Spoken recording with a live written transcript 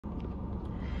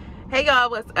Hey y'all,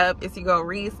 what's up? It's your girl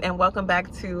Reese, and welcome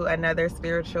back to another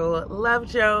Spiritual Love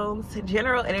Jones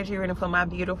general energy reading for my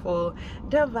beautiful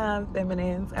divine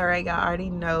feminines. All right, y'all already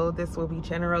know this will be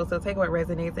general, so take what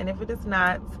resonates, and if it does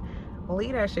not,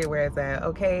 leave that shit where it's at,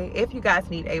 okay? If you guys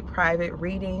need a private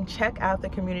reading, check out the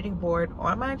community board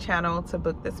on my channel to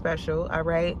book the special. All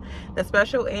right, the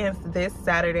special ends this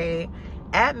Saturday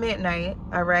at midnight.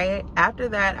 All right, after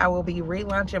that I will be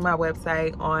relaunching my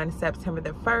website on September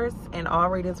the 1st, and all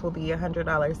readings will be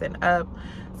 $100 and up.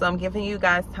 So I'm giving you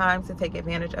guys time to take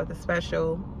advantage of the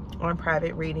special on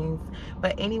private readings.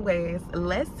 But anyways,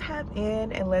 let's tap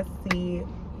in and let's see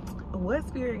what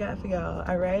spirit got for y'all.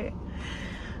 All right,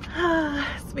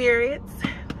 spirits,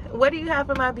 what do you have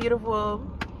for my beautiful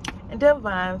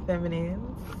divine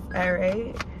feminines? All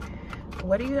right,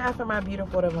 what do you have for my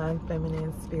beautiful divine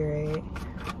feminine spirit?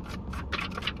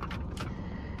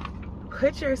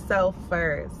 Put yourself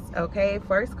first, okay?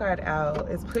 First card out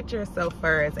is put yourself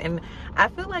first. And I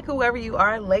feel like whoever you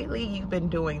are lately, you've been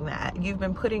doing that. You've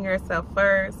been putting yourself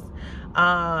first.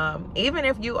 Even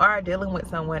if you are dealing with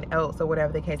someone else or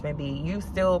whatever the case may be, you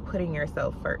still putting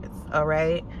yourself first, all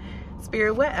right?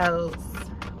 Spirit, what else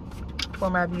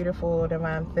for my beautiful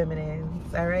divine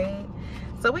feminines? All right,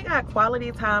 so we got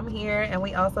quality time here, and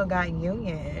we also got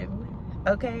union,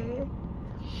 okay?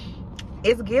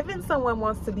 It's giving someone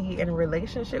wants to be in a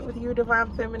relationship with you,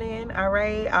 divine feminine. All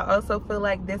right, I also feel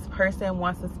like this person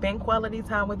wants to spend quality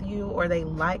time with you, or they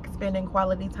like spending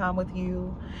quality time with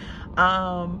you.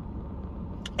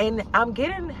 And I'm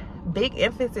getting big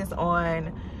emphasis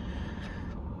on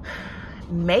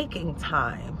making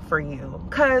time for you,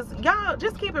 because y'all,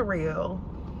 just keep it real,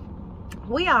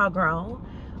 we all grown.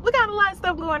 We got a lot of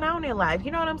stuff going on in life,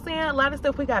 you know what I'm saying? A lot of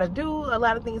stuff we got to do, a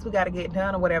lot of things we got to get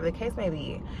done, or whatever the case may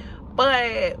be.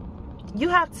 But you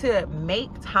have to make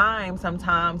time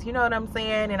sometimes, you know what I'm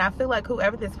saying? And I feel like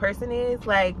whoever this person is,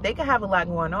 like, they could have a lot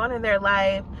going on in their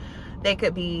life. They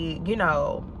could be, you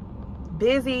know,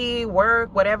 busy,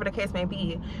 work, whatever the case may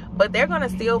be, but they're going to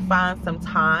still find some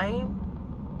time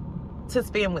to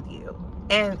spend with you.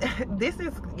 And this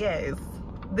is, yes,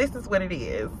 this is what it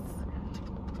is.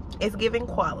 It's giving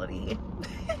quality.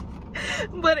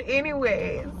 But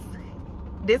anyways,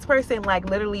 this person, like,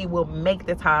 literally will make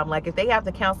the time. Like, if they have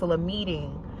to cancel a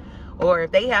meeting, or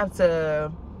if they have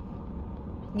to,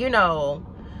 you know,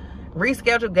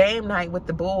 reschedule game night with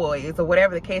the boys, or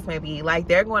whatever the case may be, like,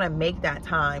 they're going to make that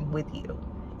time with you.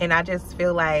 And I just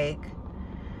feel like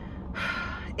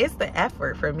it's the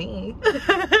effort for me.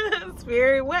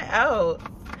 Spirit, what else?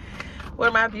 What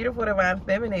are my beautiful divine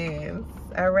feminines?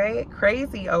 All right,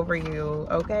 crazy over you,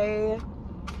 okay?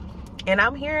 And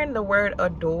I'm hearing the word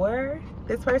adore.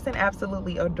 This person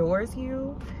absolutely adores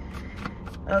you.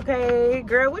 Okay,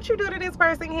 girl, what you do to this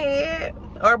person head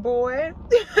or boy?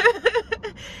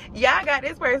 Y'all got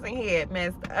this person head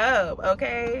messed up,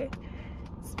 okay?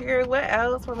 Spirit, what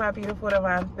else for my beautiful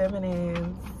divine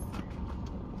feminines?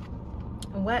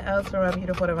 What else for my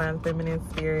beautiful divine feminine,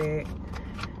 spirit?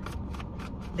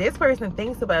 This person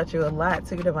thinks about you a lot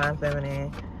too, divine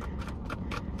feminine.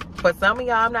 For some of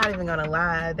y'all, I'm not even gonna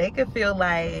lie, they could feel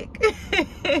like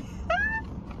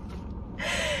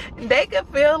they could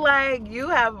feel like you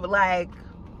have, like,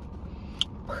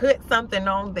 put something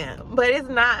on them, but it's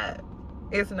not.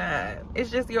 It's not. It's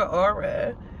just your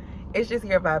aura. It's just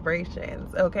your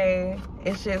vibrations, okay?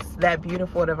 It's just that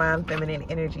beautiful divine feminine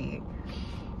energy,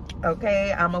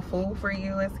 okay? I'm a fool for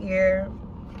you is here.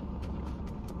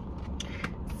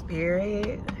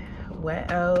 Spirit,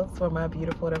 what else for my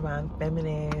beautiful divine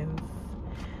feminines?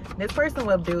 This person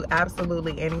will do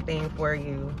absolutely anything for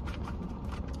you.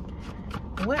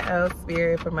 What else,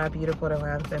 spirit, for my beautiful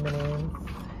divine feminines?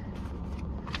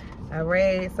 All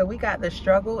right, so we got the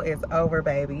struggle is over,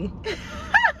 baby.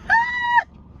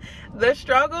 The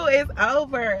struggle is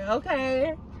over,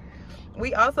 okay?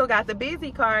 We also got the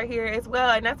busy card here as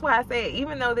well, and that's why I say,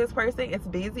 even though this person is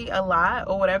busy a lot,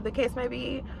 or whatever the case may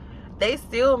be, they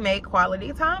still make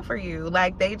quality time for you.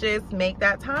 Like, they just make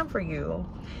that time for you.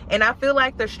 And I feel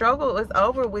like the struggle is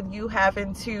over with you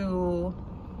having to,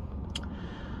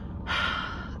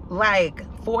 like,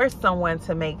 force someone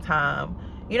to make time.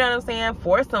 You know what I'm saying?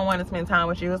 Force someone to spend time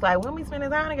with you. It's like, when we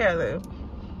spending time together?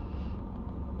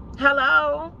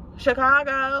 Hello,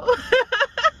 Chicago.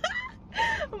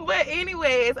 But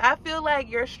anyways, I feel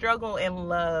like your struggle in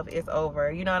love is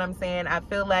over. You know what I'm saying? I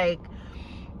feel like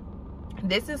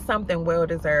this is something well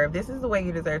deserved. This is the way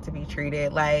you deserve to be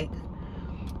treated. Like,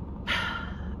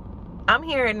 I'm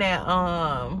hearing that,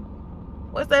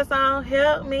 what's that song?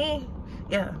 Help me.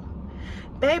 Yeah.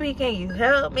 Baby, can you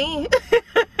help me?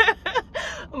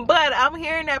 But I'm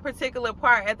hearing that particular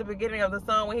part at the beginning of the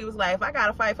song when he was like, if I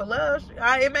gotta fight for love,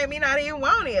 it made me not even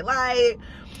want it. Like,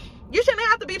 you shouldn't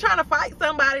have to be trying to fight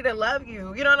somebody to love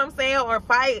you, you know what I'm saying? Or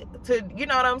fight to, you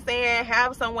know what I'm saying,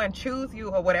 have someone choose you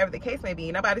or whatever the case may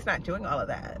be. Nobody's not doing all of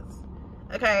that,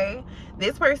 okay?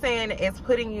 This person is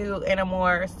putting you in a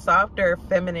more softer,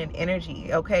 feminine energy,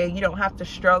 okay? You don't have to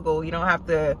struggle. You don't have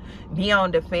to be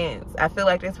on defense. I feel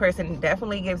like this person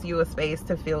definitely gives you a space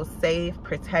to feel safe,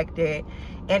 protected,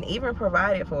 and even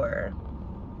provided for.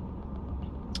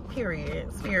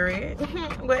 Period. Spirit.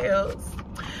 What else?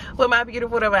 With my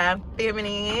beautiful divine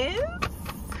feminines.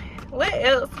 What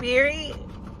else, Spirit?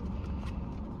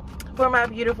 For my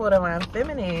beautiful divine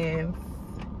feminines.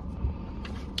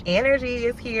 Energy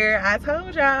is here. I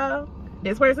told y'all.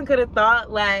 This person could have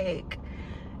thought like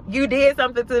you did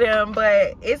something to them,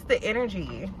 but it's the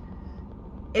energy.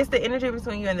 It's the energy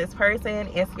between you and this person.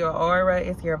 It's your aura.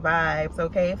 It's your vibes,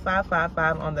 okay?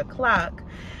 555 on the clock.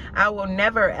 I will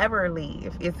never, ever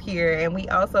leave. It's here. And we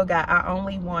also got I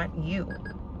only want you.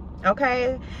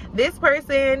 Okay? This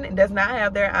person does not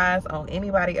have their eyes on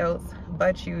anybody else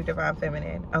but you, divine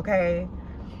feminine. Okay?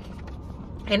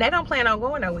 And they don't plan on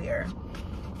going nowhere.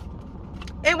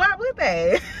 And why would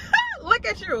they? Look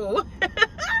at you.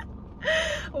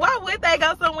 Why would they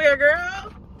go somewhere,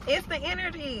 girl? It's the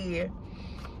energy.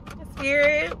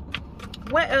 Spirit.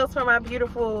 What else for my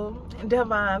beautiful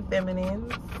divine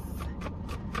feminines?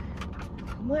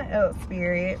 What else,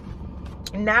 Spirit?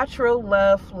 Natural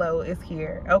love flow is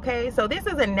here, okay? So this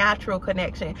is a natural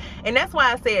connection, and that's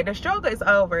why I said the struggle is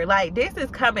over. Like, this is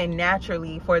coming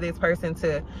naturally for this person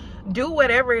to do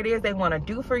whatever it is they want to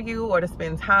do for you, or to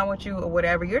spend time with you, or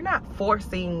whatever. You're not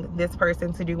forcing this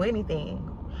person to do anything.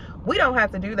 We don't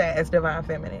have to do that as divine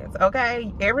feminines,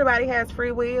 okay? Everybody has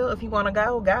free will. If you want to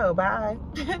go, go. Bye.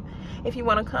 If you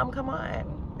want to come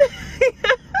on.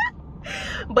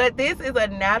 But this is a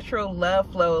natural love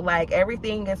flow. Like,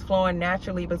 everything is flowing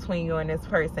naturally between you and this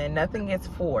person. Nothing is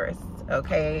forced,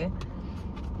 okay?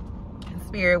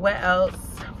 Spirit, what else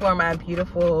for my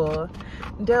beautiful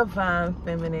divine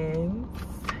feminines?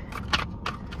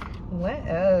 What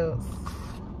else?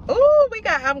 Oh, we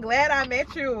got I'm glad I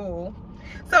met you.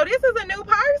 So this is a new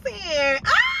person.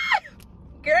 Ah!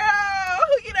 Girl,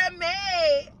 who you done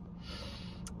met?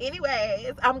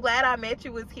 Anyways, I'm glad I met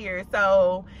you is here.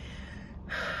 So,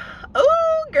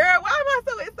 oh, girl, why am I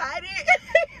so excited?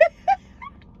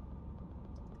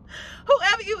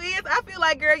 Whoever you is, I feel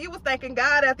like, girl, you was thanking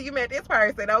God after you met this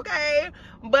person, okay?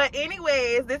 But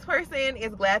anyways, this person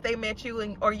is glad they met you,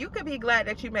 and or you could be glad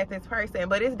that you met this person,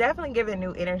 but it's definitely giving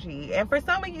new energy. And for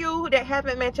some of you that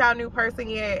haven't met y'all new person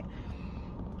yet,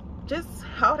 just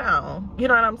hold on. You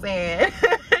know what I'm saying?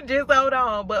 Just hold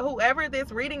on. But whoever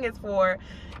this reading is for,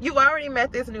 you've already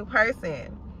met this new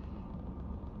person.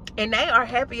 And they are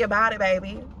happy about it,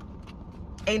 baby.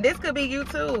 And this could be you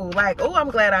too. Like, oh,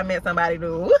 I'm glad I met somebody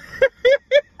new.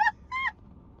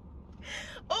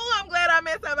 Oh, I'm glad I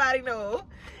met somebody new.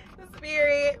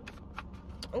 Spirit.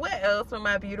 What else for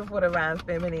my beautiful divine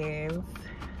feminines?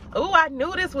 Oh, I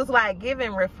knew this was like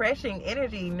giving refreshing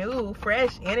energy, new,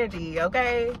 fresh energy,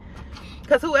 okay?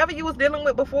 Because whoever you was dealing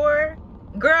with before,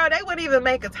 girl, they wouldn't even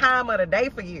make a time of the day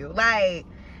for you. Like,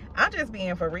 I'm just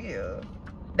being for real.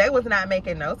 They was not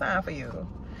making no time for you.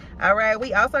 All right,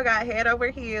 we also got head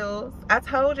over heels. I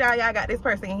told y'all, y'all got this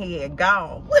person here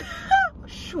gone.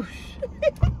 Shoosh.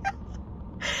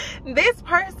 This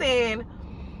person,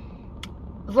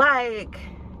 like,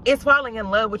 is falling in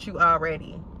love with you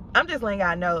already. I'm just letting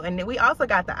y'all know. And then we also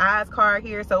got the eyes card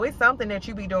here. So it's something that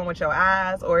you be doing with your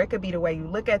eyes, or it could be the way you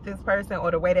look at this person or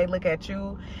the way they look at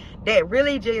you, that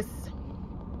really just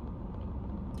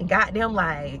got them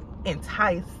like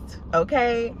enticed,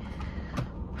 okay?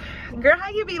 Girl,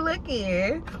 how you be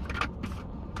looking?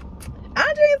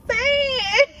 I'm just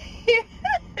saying.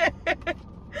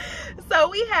 So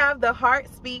we have the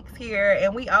heart speaks here,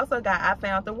 and we also got I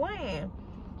found the one.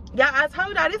 Y'all, I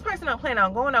told y'all this person don't plan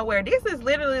on going nowhere. This is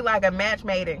literally like a match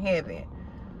made in heaven.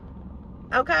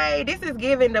 Okay? This is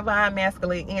giving divine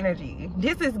masculine energy.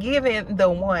 This is giving the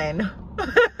one.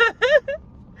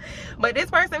 But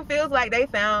this person feels like they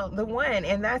found the one,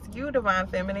 and that's you, divine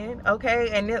feminine. Okay?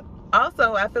 And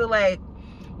also, I feel like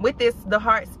with this, the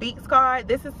heart speaks card,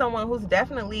 this is someone who's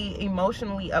definitely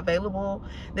emotionally available.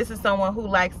 This is someone who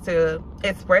likes to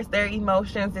express their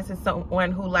emotions. This is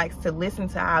someone who likes to listen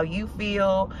to how you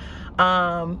feel.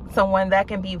 Someone that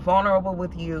can be vulnerable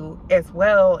with you as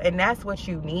well. And that's what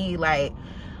you need. Like,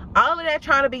 all of that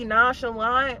trying to be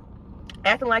nonchalant,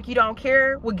 acting like you don't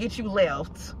care, will get you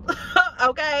left.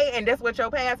 Okay? And that's what your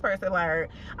past person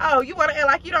learned. Oh, you want to act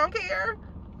like you don't care?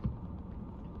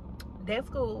 That's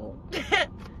cool. Because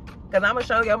I'm going to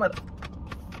show your mother.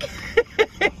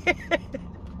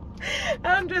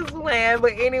 I'm just playing.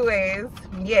 But anyways,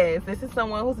 yes, this is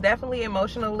someone who's definitely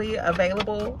emotionally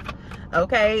available.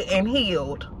 Okay? And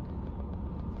healed.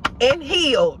 And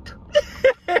healed.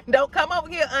 Don't come over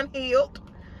here unhealed.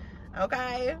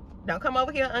 Okay? Don't come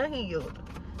over here unhealed.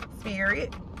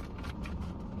 Spirit.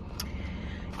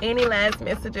 Any last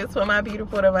messages for my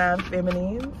beautiful divine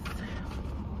feminines?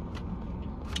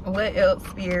 What else,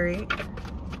 Spirit?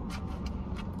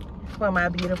 For my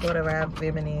beautiful divine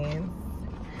feminines.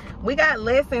 We got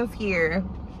lessons here.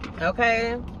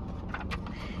 Okay?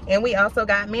 And we also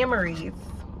got memories.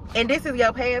 And this is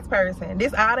your past person.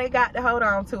 This all they got to hold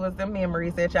on to is the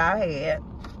memories that y'all had.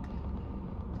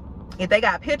 If they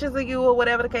got pictures of you or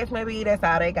whatever the case may be, that's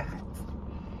all they got.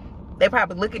 They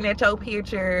probably looking at your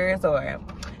pictures or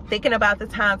thinking about the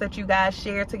times that you guys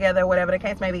shared together, whatever the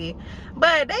case may be.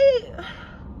 But they're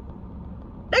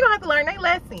gonna have to learn their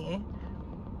lesson.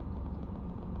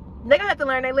 They're gonna have to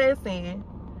learn their lesson.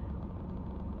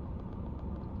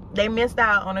 They missed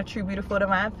out on a true, beautiful,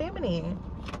 divine feminine.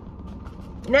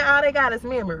 Now all they got is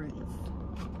memories.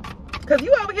 Because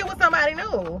you over here with somebody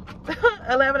new.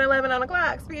 11:11 on the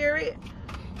clock, Spirit.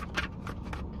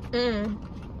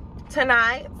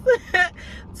 Tonight.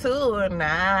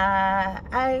 Tonight.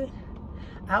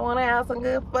 I want to have some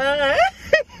good fun.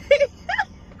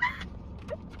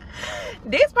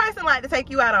 This person like to take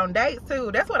you out on dates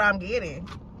too. That's what I'm getting.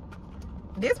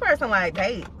 This person like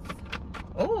dates.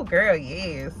 Oh, girl,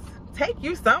 yes. Take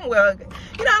you somewhere.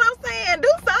 You know what I'm saying?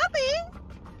 Do something.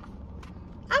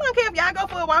 I don't care if y'all go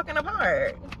for a walk in the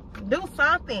park. Do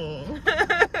something.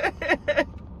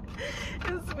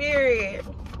 Spirit.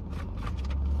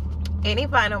 Any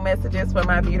final messages for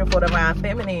my beautiful divine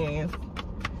feminines?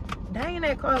 Dang,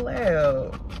 that car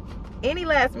loud. Any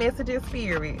last messages,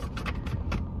 Spirit?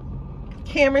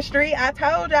 Chemistry. I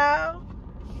told y'all.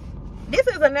 This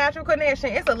is a natural connection.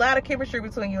 It's a lot of chemistry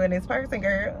between you and this person,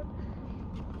 girl.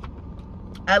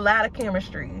 A lot of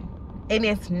chemistry. And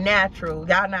it's natural.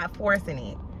 Y'all not forcing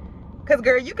it. Because,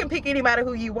 girl, you can pick anybody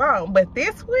who you want. But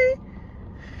this one,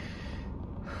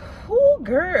 oh,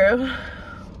 girl,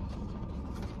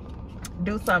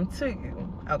 do something to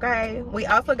you. Okay? We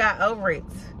also got over it.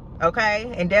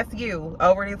 Okay? And that's you.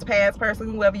 Over this past person,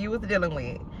 whoever you was dealing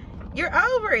with. You're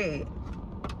over it.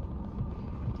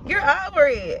 You're over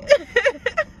it.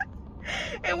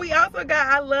 And we also got,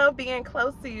 I love being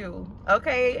close to you.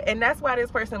 Okay? And that's why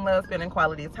this person loves spending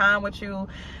quality time with you.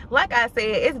 Like I said,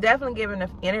 it's definitely giving the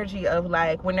energy of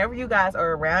like, whenever you guys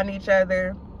are around each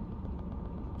other,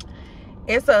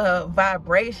 it's a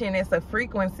vibration, it's a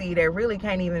frequency that really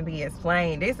can't even be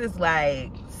explained. This is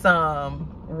like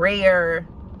some rare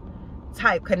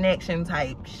type connection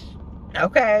type.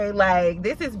 Okay? Like,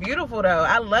 this is beautiful though.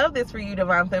 I love this for you,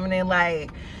 divine feminine.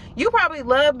 Like, you probably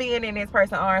love being in this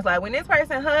person's arms. Like, when this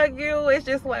person hug you, it's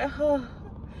just like, oh,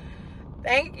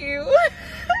 thank you.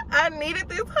 I needed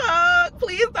this hug.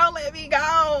 Please don't let me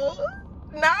go.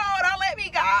 No, don't let me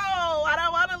go. I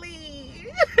don't want to leave.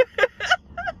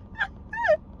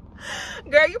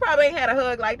 Girl, you probably ain't had a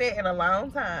hug like that in a long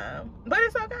time. But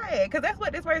it's okay, because that's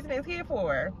what this person is here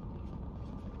for.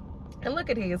 And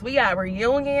look at this. We got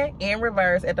reunion in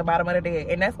reverse at the bottom of the deck.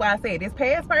 And that's why I said this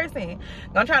past person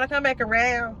gonna try to come back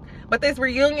around. But this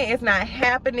reunion is not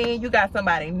happening. You got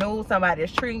somebody new. Somebody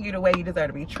that's treating you the way you deserve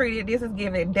to be treated. This is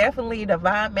giving definitely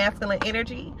divine masculine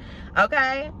energy.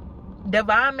 Okay?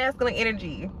 Divine masculine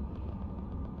energy.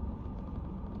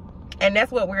 And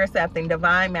that's what we're accepting.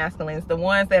 Divine masculines. The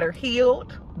ones that are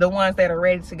healed. The ones that are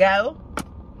ready to go.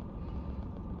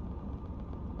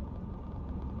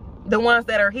 The ones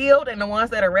that are healed and the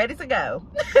ones that are ready to go.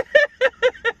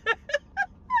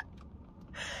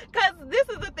 Because this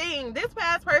is the thing. This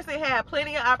past person had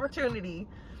plenty of opportunity.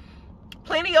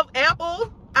 Plenty of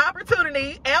ample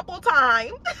opportunity. Ample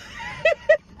time.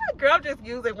 Girl, I'm just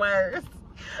using words.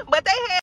 But they had